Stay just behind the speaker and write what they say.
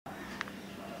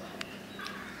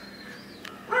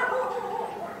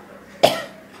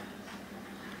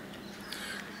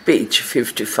Page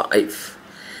 55.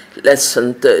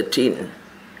 Lesson 13.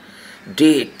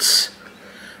 Dates.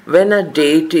 When a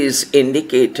date is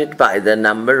indicated by the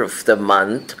number of the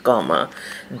month, comma,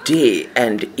 day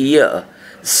and year,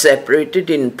 separated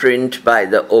in print by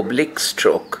the oblique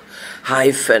stroke,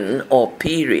 hyphen or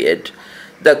period,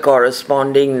 the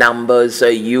corresponding numbers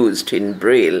are used in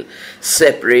Braille,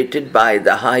 separated by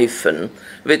the hyphen,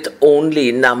 with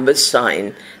only number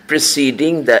sign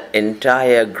preceding the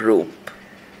entire group.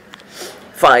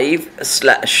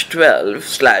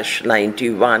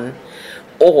 5/12/91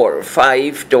 or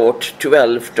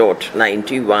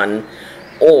 5.12.91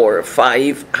 or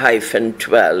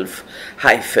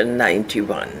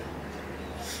 5-12-91.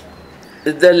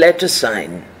 The letter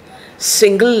sign.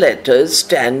 Single letters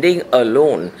standing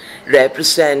alone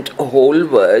represent whole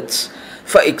words.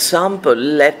 For example,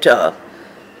 letter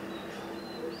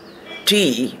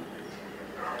T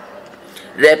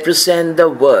represent the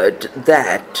word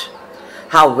that.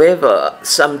 However,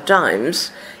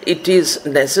 sometimes it is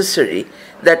necessary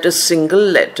that a single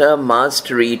letter must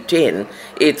retain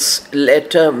its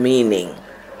letter meaning.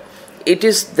 It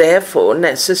is therefore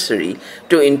necessary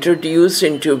to introduce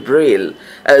into Braille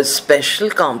a special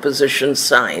composition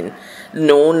sign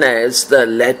known as the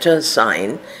letter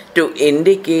sign to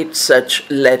indicate such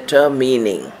letter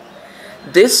meaning.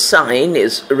 This sign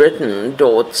is written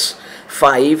dots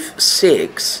 5,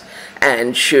 6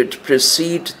 and should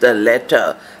precede the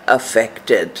letter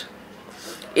affected.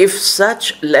 If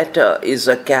such letter is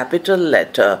a capital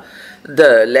letter,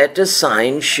 the letter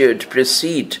sign should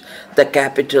precede the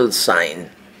capital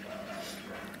sign.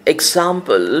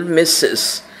 Example,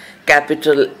 Mrs.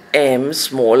 Capital M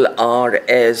small r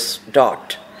s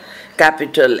dot,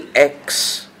 capital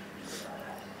X.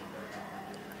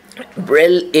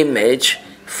 Braille image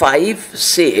 5,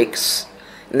 6,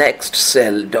 next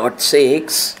cell dot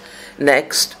 6,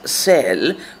 next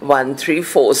cell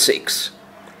 1346.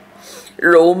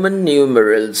 Roman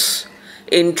numerals.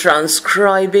 In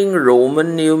transcribing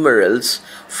Roman numerals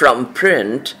from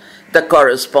print, the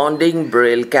corresponding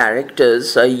Braille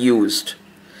characters are used.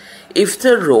 If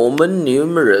the Roman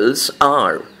numerals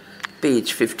are,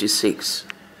 page 56.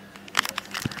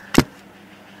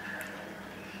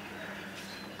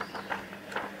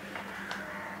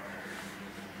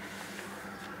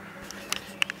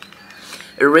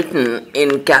 Written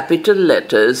in capital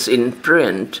letters in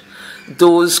print,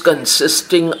 those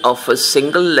consisting of a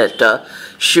single letter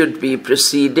should be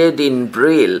preceded in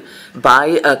Braille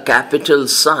by a capital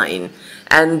sign,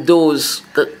 and those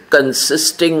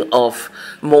consisting of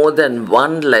more than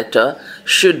one letter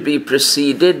should be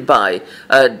preceded by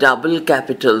a double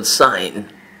capital sign.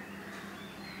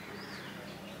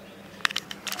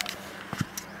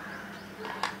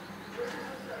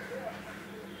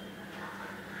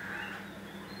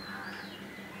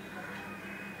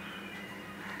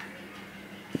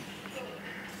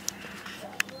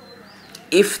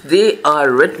 If they are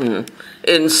written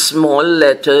in small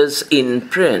letters in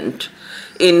print,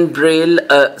 in Braille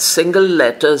a single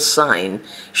letter sign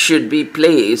should be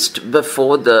placed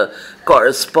before the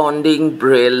corresponding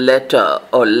Braille letter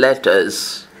or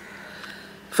letters.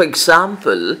 For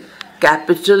example,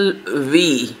 capital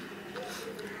V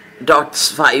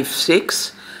dots 5,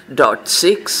 6, dot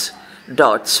 6,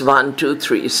 dots 1, 2,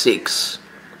 3, 6.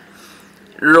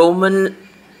 Roman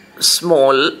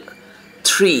small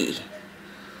 3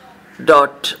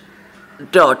 dots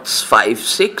 5,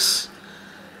 6,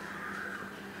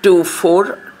 2,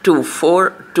 4, 2,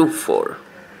 4, 2, 4.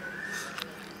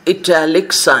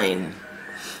 Italic sign.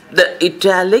 The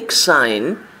italic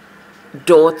sign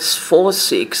dots 4,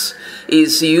 6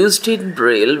 is used in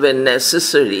Braille when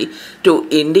necessary to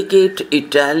indicate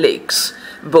italics,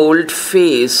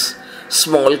 boldface,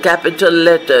 small capital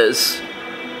letters,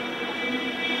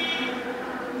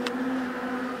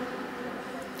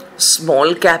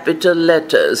 small capital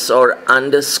letters or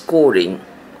underscoring.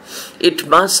 It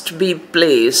must be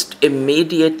placed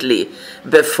immediately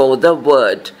before the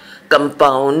word,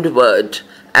 compound word,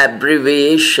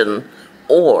 abbreviation,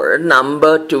 or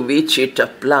number to which it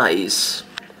applies.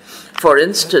 For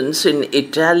instance, in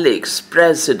italics,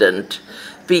 president,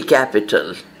 P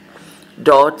capital,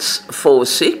 dots 4,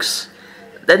 6,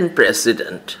 then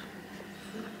president.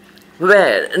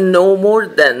 Where no more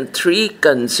than 3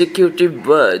 consecutive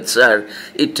words are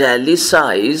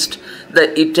italicized,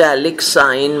 the italic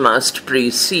sign must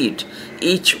precede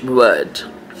each word.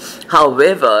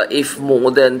 However, if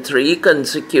more than 3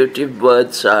 consecutive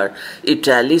words are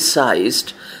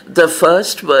italicized, the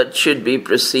first word should be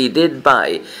preceded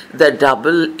by the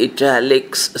double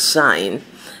italics sign,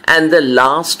 and the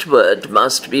last word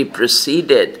must be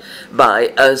preceded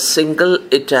by a single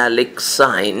italic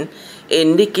sign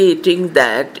indicating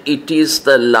that it is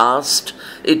the last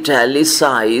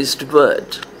italicized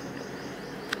word.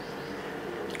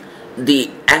 The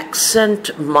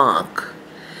accent mark,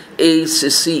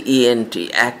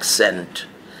 ACCENT, accent.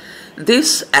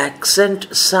 This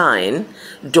accent sign,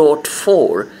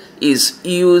 .4, is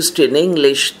used in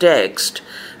English text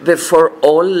before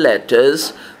all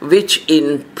letters which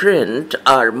in print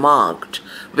are marked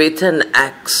with an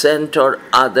accent or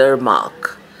other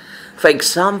mark. For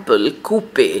example,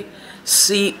 coupe,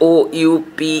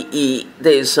 C-O-U-P-E,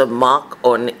 there is a mark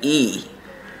on E.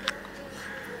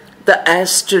 The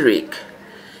asterisk,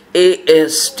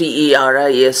 A-S-T-E-R-I-S-K.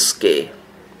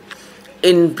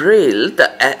 In Braille,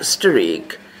 the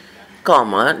asterisk,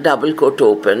 comma, double quote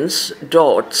opens,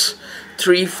 dots,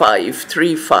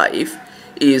 3535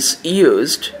 is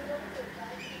used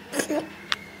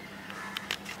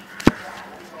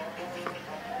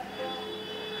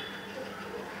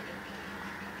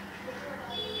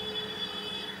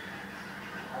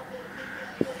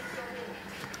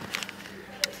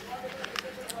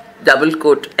double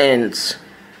quote ends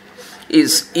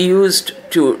is used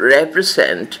to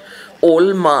represent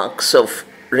all marks of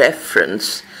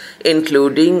reference,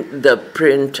 including the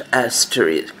print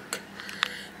asterisk,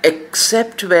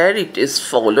 except where it is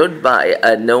followed by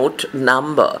a note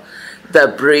number. The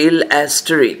Braille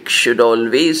asterisk should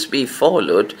always be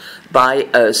followed by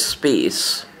a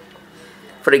space.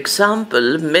 For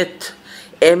example, myth,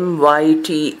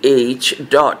 M-Y-T-H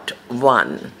dot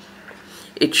 1.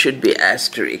 It should be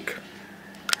asterisk.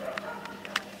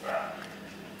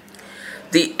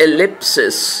 The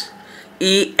ellipsis,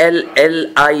 E-L-L-I-P-S-I-S.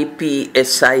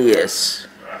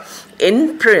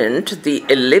 In print, the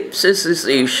ellipsis is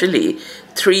usually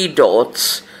 3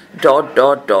 dots, dot,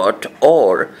 dot, dot,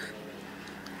 or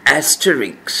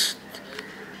asterisks,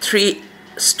 3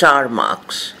 star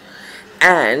marks,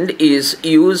 and is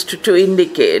used to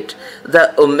indicate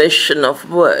the omission of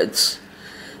words.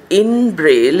 In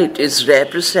Braille, it is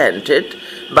represented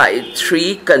by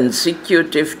 3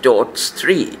 consecutive dots,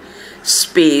 3,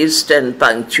 spaced and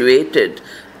punctuated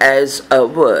as a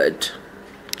word.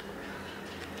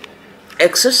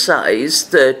 Exercise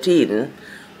 13,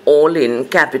 all in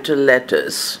capital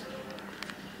letters.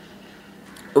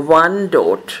 1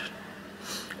 dot.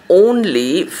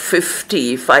 Only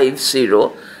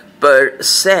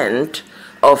 50%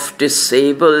 of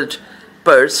disabled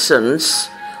persons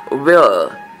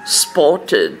were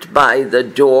spotted by the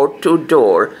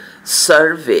door-to-door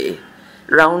survey,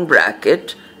 round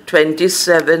bracket,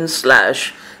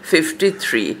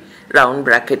 27/53, round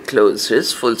bracket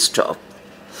closes, full stop.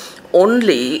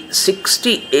 Only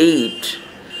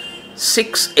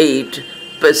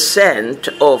 68%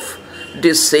 of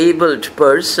disabled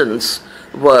persons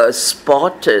were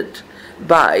spotted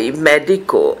by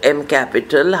medico, M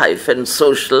capital hyphen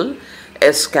social,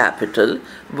 S capital,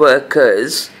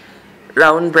 workers,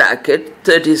 round bracket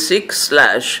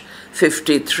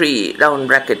 36/53, round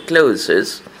bracket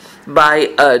closes, by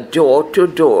a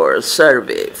door-to-door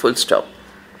survey, full stop.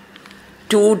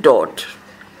 2 dot.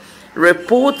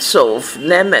 Reports of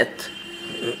Nemeth,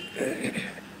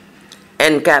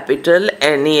 N capital,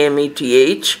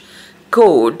 N-E-M-E-T-H,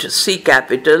 code, C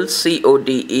capital,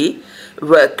 C-O-D-E,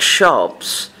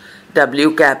 workshops,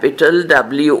 W capital,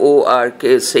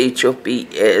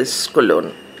 W-O-R-K-S-H-O-P-S,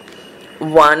 colon.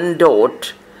 1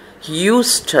 dot.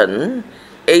 Houston,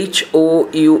 Houston,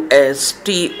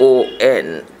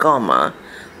 comma,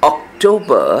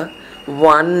 October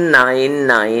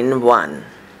 1991.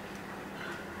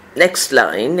 Next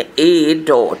line, A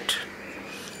dot.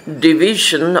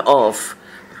 Division of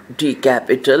D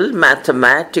capital,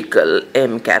 mathematical,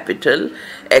 M capital,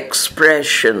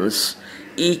 expressions,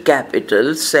 E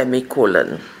capital,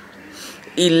 semicolon.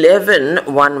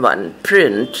 1111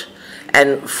 print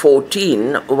and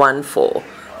 1414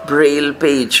 Braille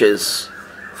pages,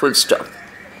 full stop.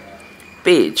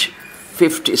 Page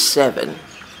 57.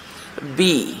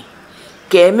 B.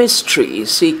 Chemistry,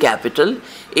 C capital,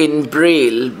 in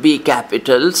Braille, B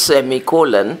capital,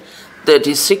 semicolon,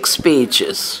 36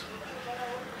 pages.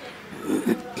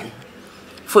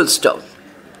 Full stop.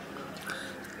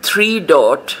 3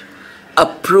 dot.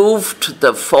 Approved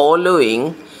the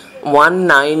following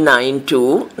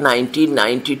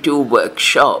 1992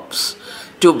 workshops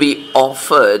to be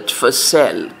offered for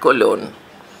sale, colon.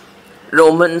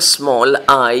 Roman small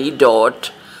I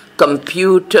dot.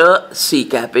 Computer, C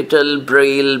capital,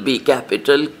 Braille, B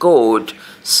capital, code,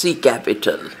 C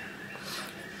capital.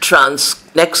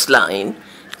 Next line,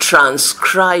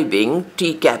 transcribing,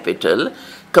 T capital,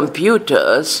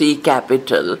 computer, C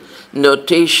capital,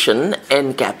 notation,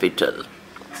 N capital.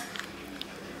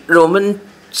 Roman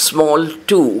small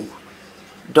 2,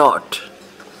 dot.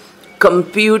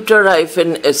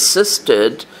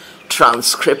 Computer-assisted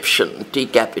transcription, T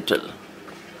capital.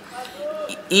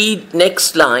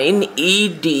 Next line,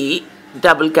 ED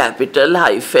double capital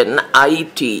hyphen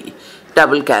IT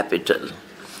double capital.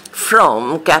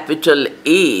 From capital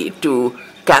A to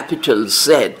capital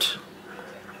Z.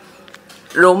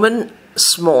 Roman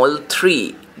small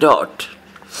 3 dot.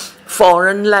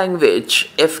 Foreign language,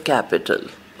 F capital.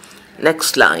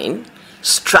 Next line,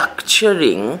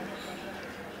 structuring,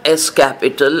 S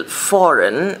capital,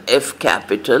 foreign, F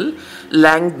capital,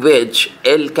 language,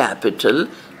 L capital,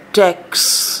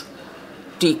 text,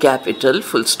 T capital,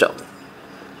 full stop.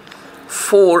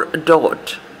 4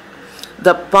 dot.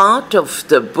 The part of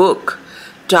the book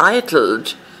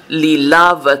titled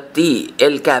Leelavati,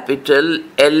 L capital,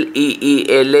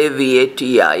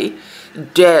 Leelavati,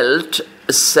 dealt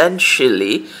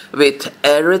essentially with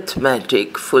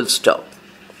arithmetic, full stop.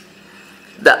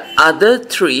 The other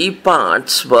 3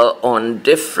 parts were on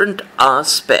different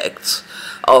aspects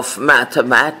of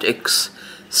mathematics,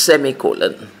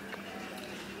 semicolon.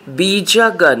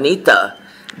 Bija Ganita,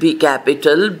 B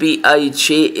capital,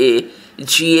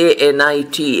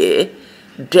 Bijaganita,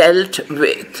 dealt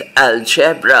with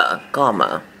algebra,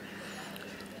 comma.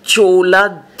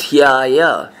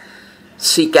 Choladhyaya,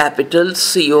 C capital,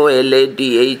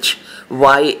 Coladhyaya,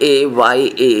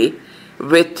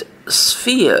 with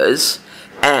spheres,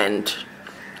 and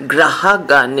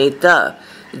Grahaganita,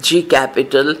 G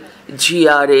capital,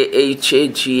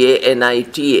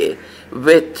 Grahaganita,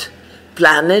 with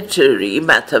planetary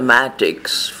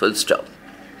mathematics, full stop.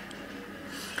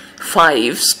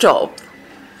 5 stop.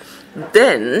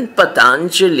 Then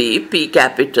Patanjali, P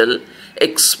capital,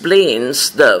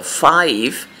 explains the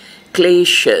 5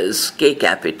 kleshas, K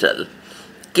capital,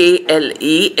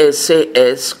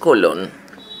 KLESAS colon.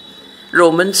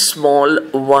 Roman small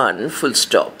 1, full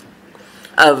stop.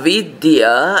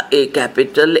 Avidya, A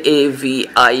capital,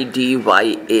 AVIDYA,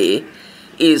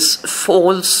 is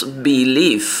false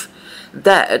belief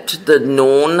that the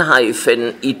known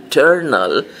hyphen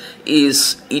eternal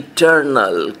is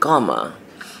eternal, comma.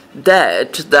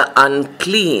 That the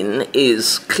unclean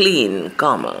is clean,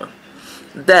 comma.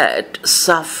 That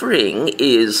suffering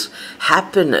is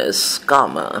happiness,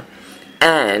 comma.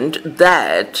 And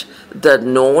that the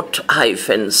note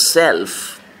hyphen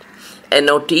self,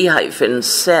 NOT hyphen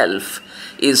self,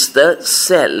 is the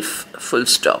self, full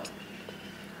stop.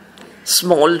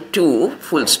 Small 2,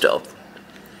 full stop.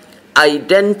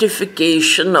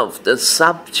 Identification of the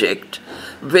subject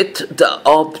with the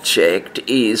object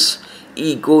is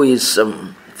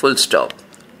egoism, full stop.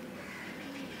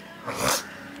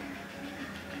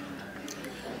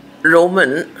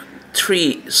 Roman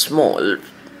 3 small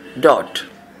dot.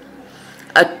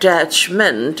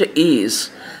 Attachment is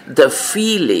the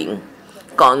feeling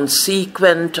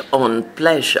consequent on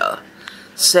pleasure,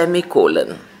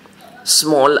 semicolon.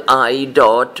 Small I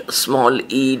dot, small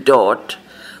e dot.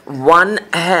 One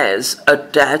has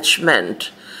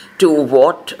attachment to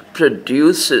what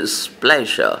produces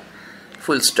pleasure,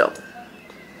 full stop.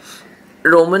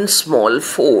 Roman small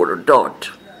 4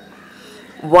 dot.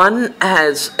 One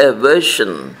has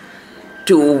aversion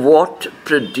to what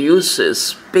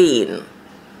produces pain,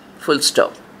 full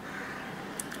stop.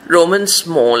 Roman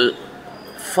small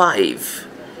 5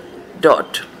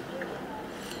 dot.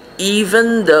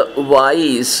 Even the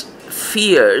wise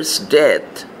fears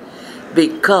death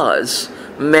because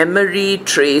memory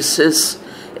traces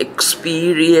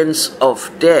experience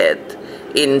of death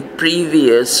in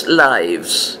previous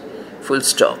lives, full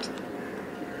stop.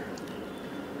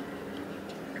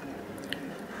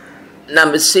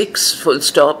 Number 6, full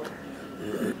stop.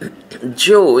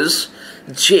 Jose,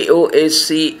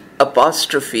 JOSC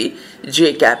apostrophe,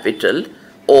 J capital,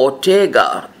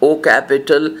 Ortega, O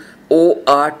capital,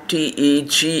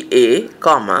 ORTEGA,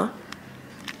 comma.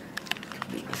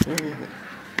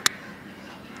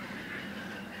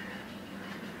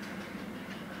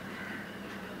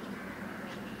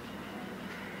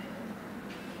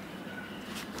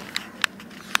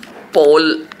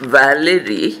 Paul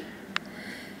Valery,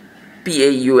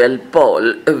 PAUL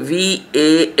Paul,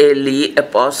 VALE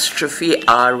apostrophe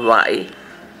RY,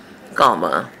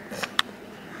 comma.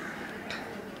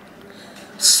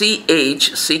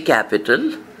 CH, C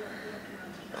capital,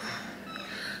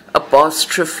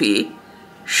 apostrophe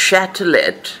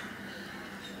Chatelet,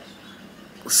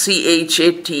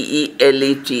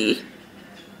 CHATELET,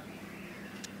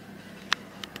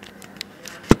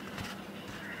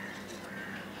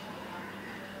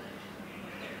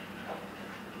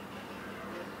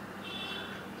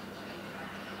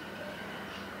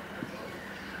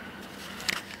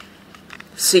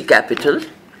 C capital,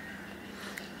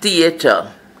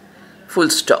 theatre, full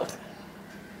stop.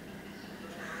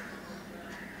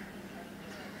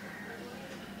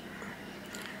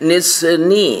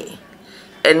 Nizhny,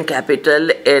 N capital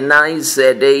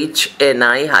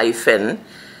Nizhny hyphen,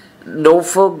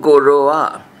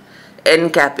 Novgoroa, N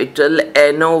capital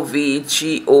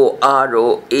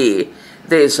Novgoroa,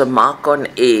 there is a mark on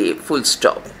A, full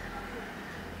stop.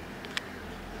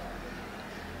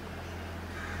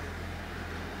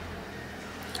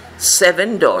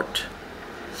 Seven dot.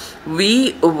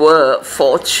 We were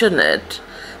fortunate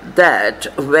that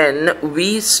when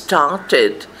we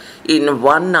started in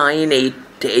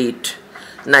 1988,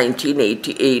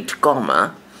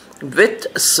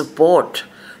 with support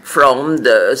from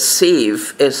the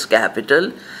SAVE, S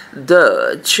capital,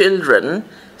 the Children,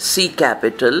 C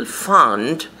capital,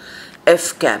 Fund,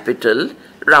 F capital,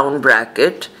 round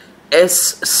bracket,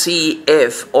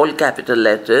 SCF, all capital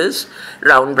letters,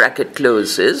 round bracket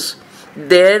closes,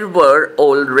 there were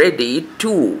already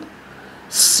 2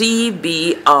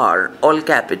 CBR, all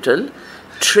capital,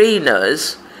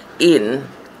 trainers in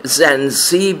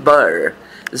Zanzibar,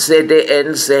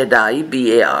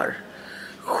 Zanzibar,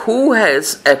 who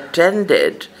has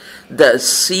attended the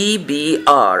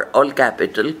CBR, all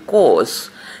capital, course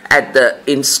at the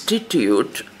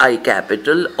Institute, I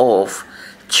capital, of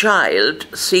Child,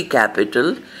 C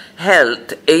capital,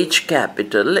 Health, H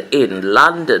capital, in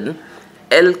London,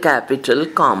 L capital,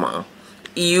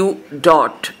 U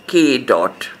dot K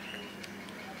dot.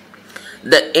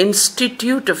 The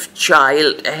Institute of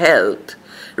Child Health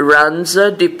runs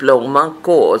a diploma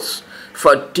course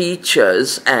for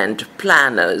teachers and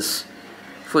planners,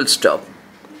 full stop.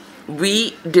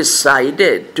 We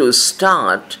decided to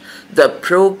start the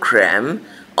program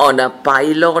on a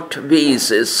pilot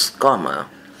basis,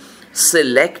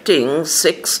 selecting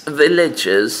 6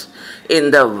 villages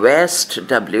in the West,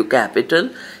 W capital,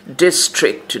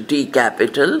 district, D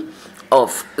capital,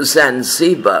 of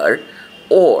Zanzibar,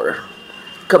 or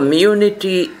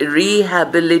community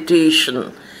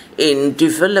rehabilitation in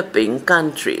developing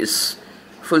countries,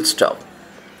 full stop.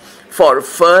 For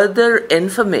further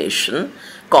information,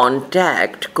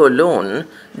 contact Cologne,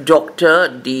 Dr.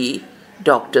 D,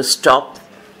 Dr. Stop,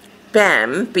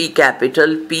 Pam, P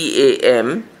capital,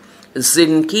 PAM,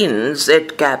 Zinkin,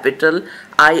 Z capital,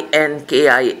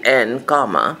 INKIN,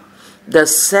 the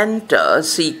Center,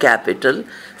 C capital,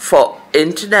 for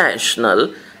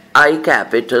International, I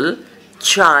capital,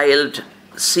 Child,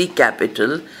 C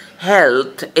capital,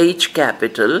 Health, H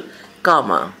capital,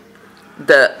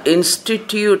 the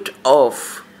Institute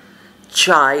of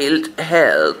Child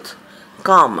Health,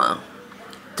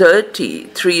 30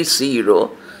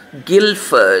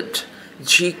 Guildford,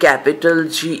 G capital,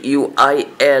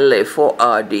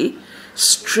 GUILFORD,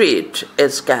 Street,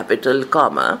 S capital,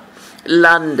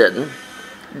 London,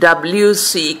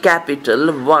 WC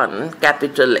capital 1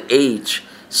 capital H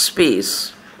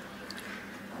space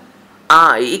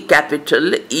I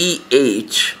capital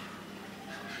EH,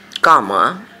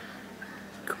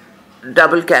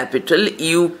 double capital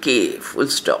UK, full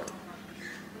stop.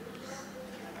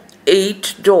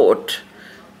 8 dot,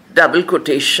 double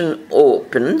quotation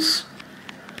opens,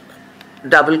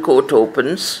 double quote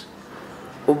opens,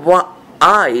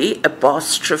 I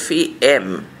apostrophe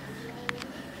M,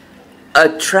 a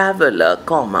traveler,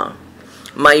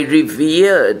 my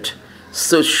revered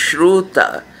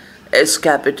Sushruta, S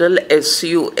capital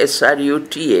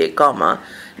SUSRUTA,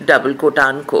 double quote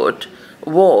unquote,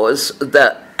 was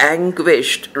the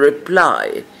anguished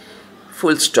reply,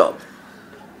 full stop.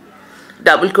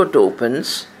 Double quote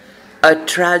opens, a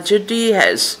tragedy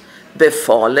has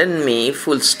befallen me,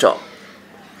 full stop.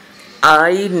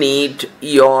 I need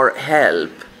your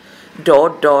help,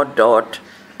 dot dot dot,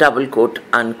 double quote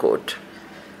unquote.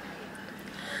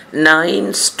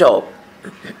 9 stop,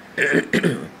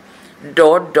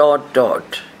 dot dot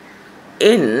dot.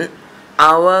 In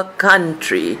our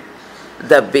country,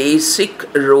 the basic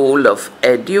role of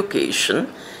education,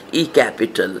 E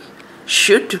capital,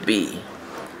 should be,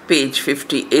 page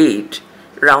 58,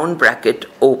 round bracket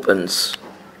opens.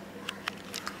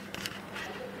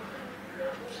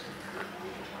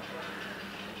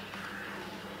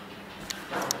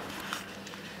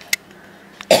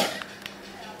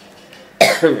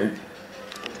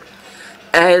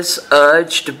 As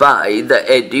urged by the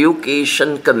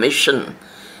Education Commission,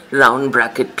 round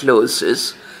bracket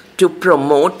closes, to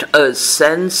promote a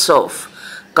sense of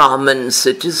common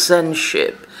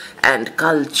citizenship and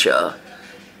culture,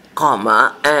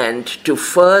 and to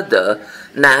further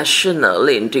national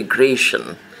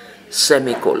integration,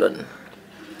 semicolon.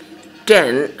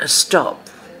 10 stop.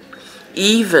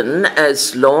 Even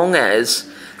as long as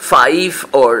 5,000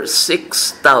 or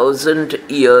 6,000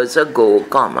 years ago,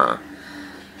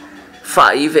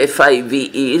 5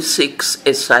 FIVE, 6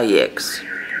 SIX.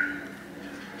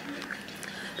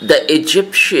 The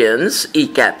Egyptians, E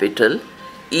capital,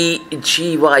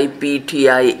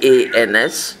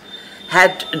 EGYPTIANS,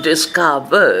 had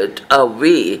discovered a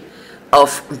way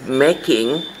of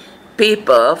making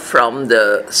paper from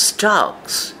the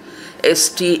stalks,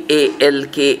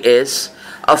 STALKS,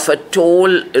 of a tall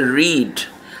reed,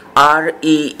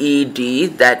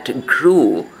 REED, that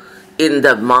grew in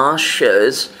the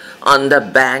marshes on the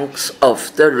banks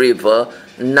of the river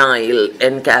Nile,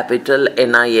 N capital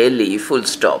NILE, full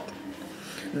stop.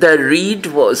 The reed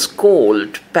was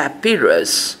called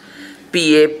papyrus,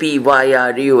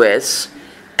 PAPYRUS,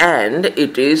 and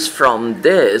it is from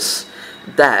this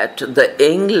that the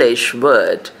English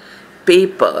word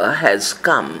paper has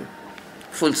come,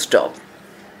 full stop.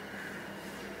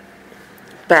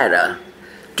 Para.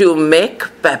 To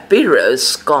make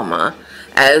papyrus, comma,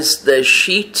 as the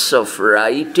sheets of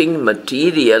writing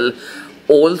material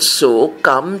also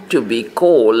come to be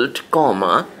called,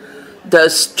 comma, the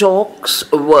stalks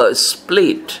were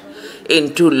split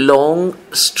into long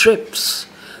strips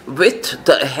with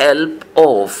the help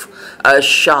of a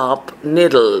sharp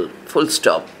needle, full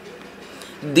stop.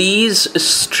 These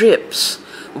strips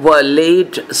were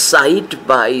laid side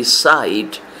by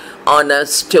side on a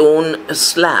stone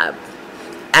slab,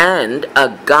 and a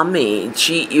gummy,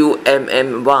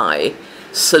 GUMMY,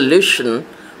 solution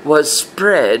was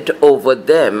spread over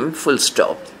them, full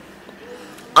stop.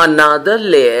 Another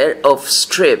layer of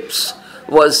strips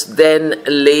was then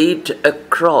laid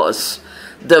across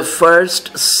the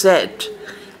first set,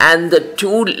 and the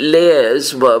two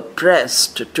layers were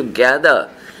pressed together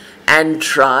and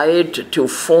tried to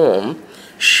form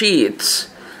sheets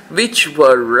which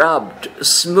were rubbed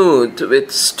smooth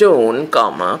with stone,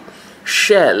 comma,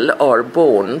 shell or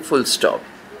bone, full stop.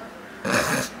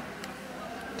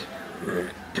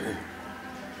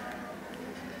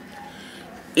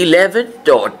 11.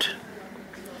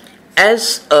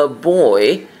 As a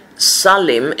boy,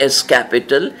 Salim, S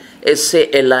capital,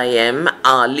 SALIM,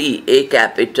 Ali, A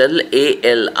capital,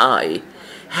 ALI,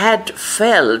 had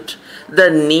felt the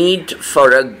need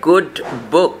for a good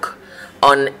book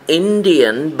on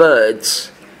Indian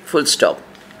birds, full stop.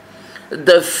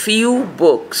 The few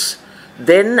books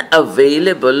then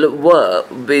available were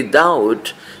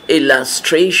without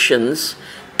illustrations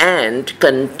and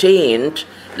contained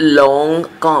long,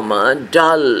 comma,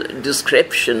 dull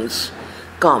descriptions,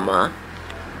 comma,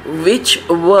 which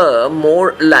were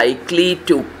more likely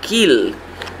to kill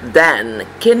than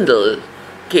kindle,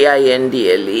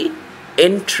 KINDLE,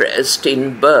 interest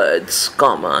in birds,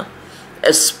 comma,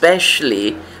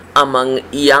 especially among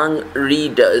young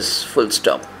readers, full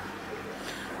stop.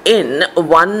 In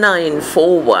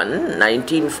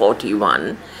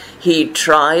 1941, he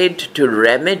tried to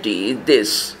remedy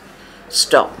this,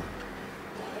 stop.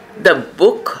 The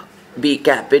book, B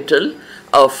capital,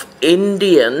 of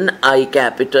Indian, I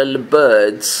capital,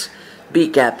 birds, B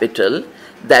capital,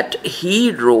 that he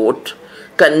wrote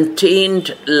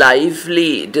contained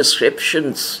lively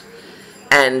descriptions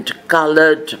and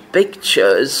colored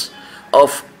pictures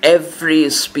of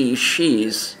every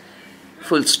species,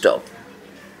 full stop.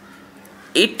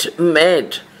 It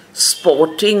made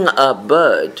spotting a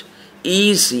bird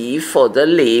easy for the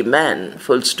layman,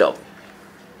 full stop.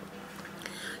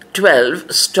 12.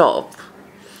 Stop.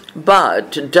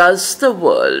 But does the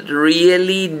world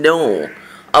really know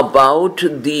about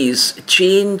these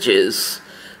changes?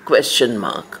 Question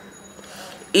mark.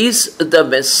 Is the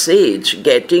message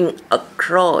getting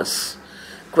across?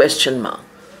 Question mark.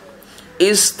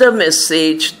 Is the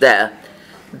message that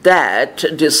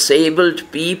disabled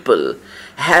people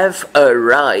have a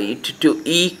right to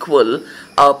equal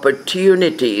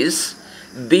opportunities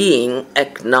being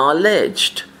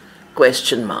acknowledged?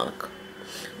 Question mark.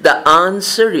 The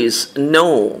answer is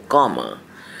no, comma.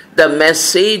 The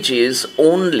message is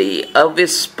only a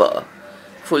whisper,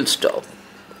 full stop.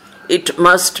 It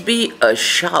must be a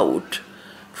shout,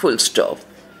 full stop.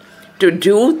 To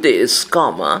do this,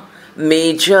 comma,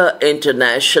 major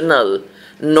international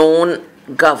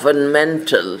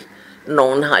non-governmental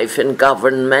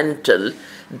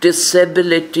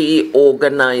disability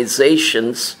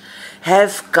organizations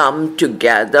have come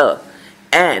together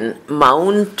and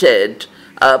mounted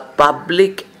a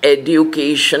public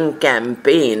education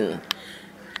campaign,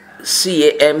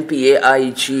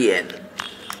 CAMPAIGN,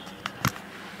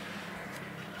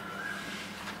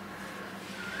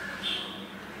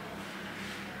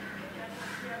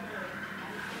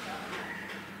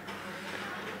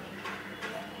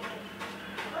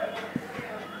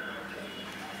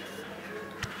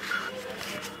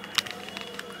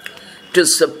 to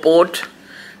support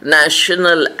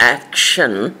national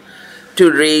action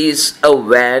to raise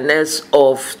awareness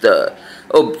of the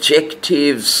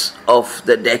objectives of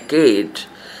the decade,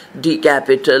 D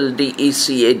capital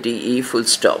DECADE full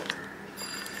stop.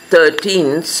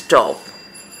 13. Stop.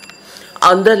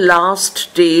 On the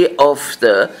last day of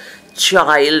the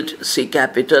child, C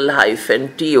capital hyphen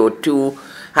TO2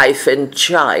 hyphen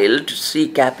child, C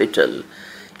capital,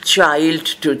 child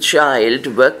to child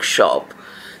workshop,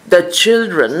 the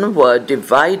children were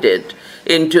divided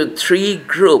into 3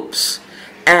 groups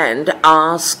and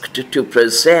asked to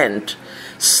present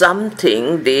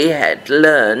something they had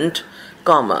learned,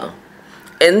 comma,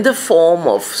 in the form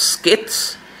of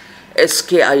skits,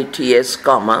 SKITS,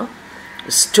 comma,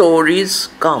 stories,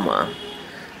 comma,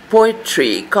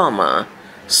 poetry, comma,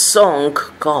 song,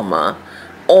 comma,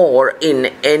 or in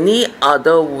any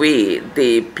other way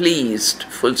they pleased,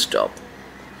 full stop.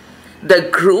 The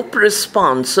group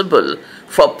responsible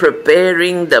for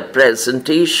preparing the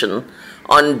presentation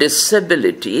on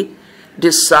disability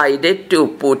decided to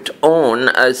put on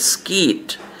a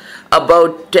skit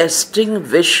about testing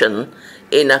vision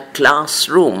in a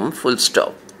classroom, full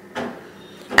stop.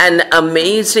 An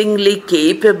amazingly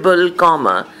capable,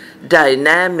 comma,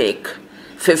 dynamic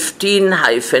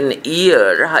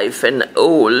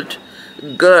 15-year-old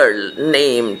girl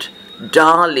named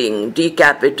Darling, D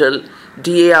capital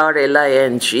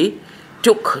DARLING,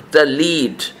 took the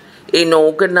lead in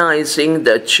organizing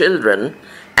the children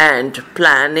and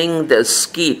planning the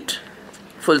skit,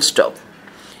 full stop.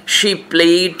 She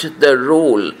played the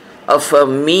role of a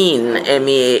mean,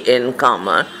 MEAN,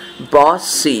 comma,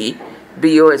 bossy,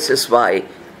 BOSSY,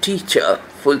 teacher,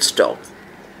 full stop.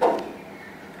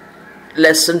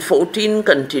 Lesson 14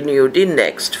 continued in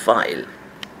next file.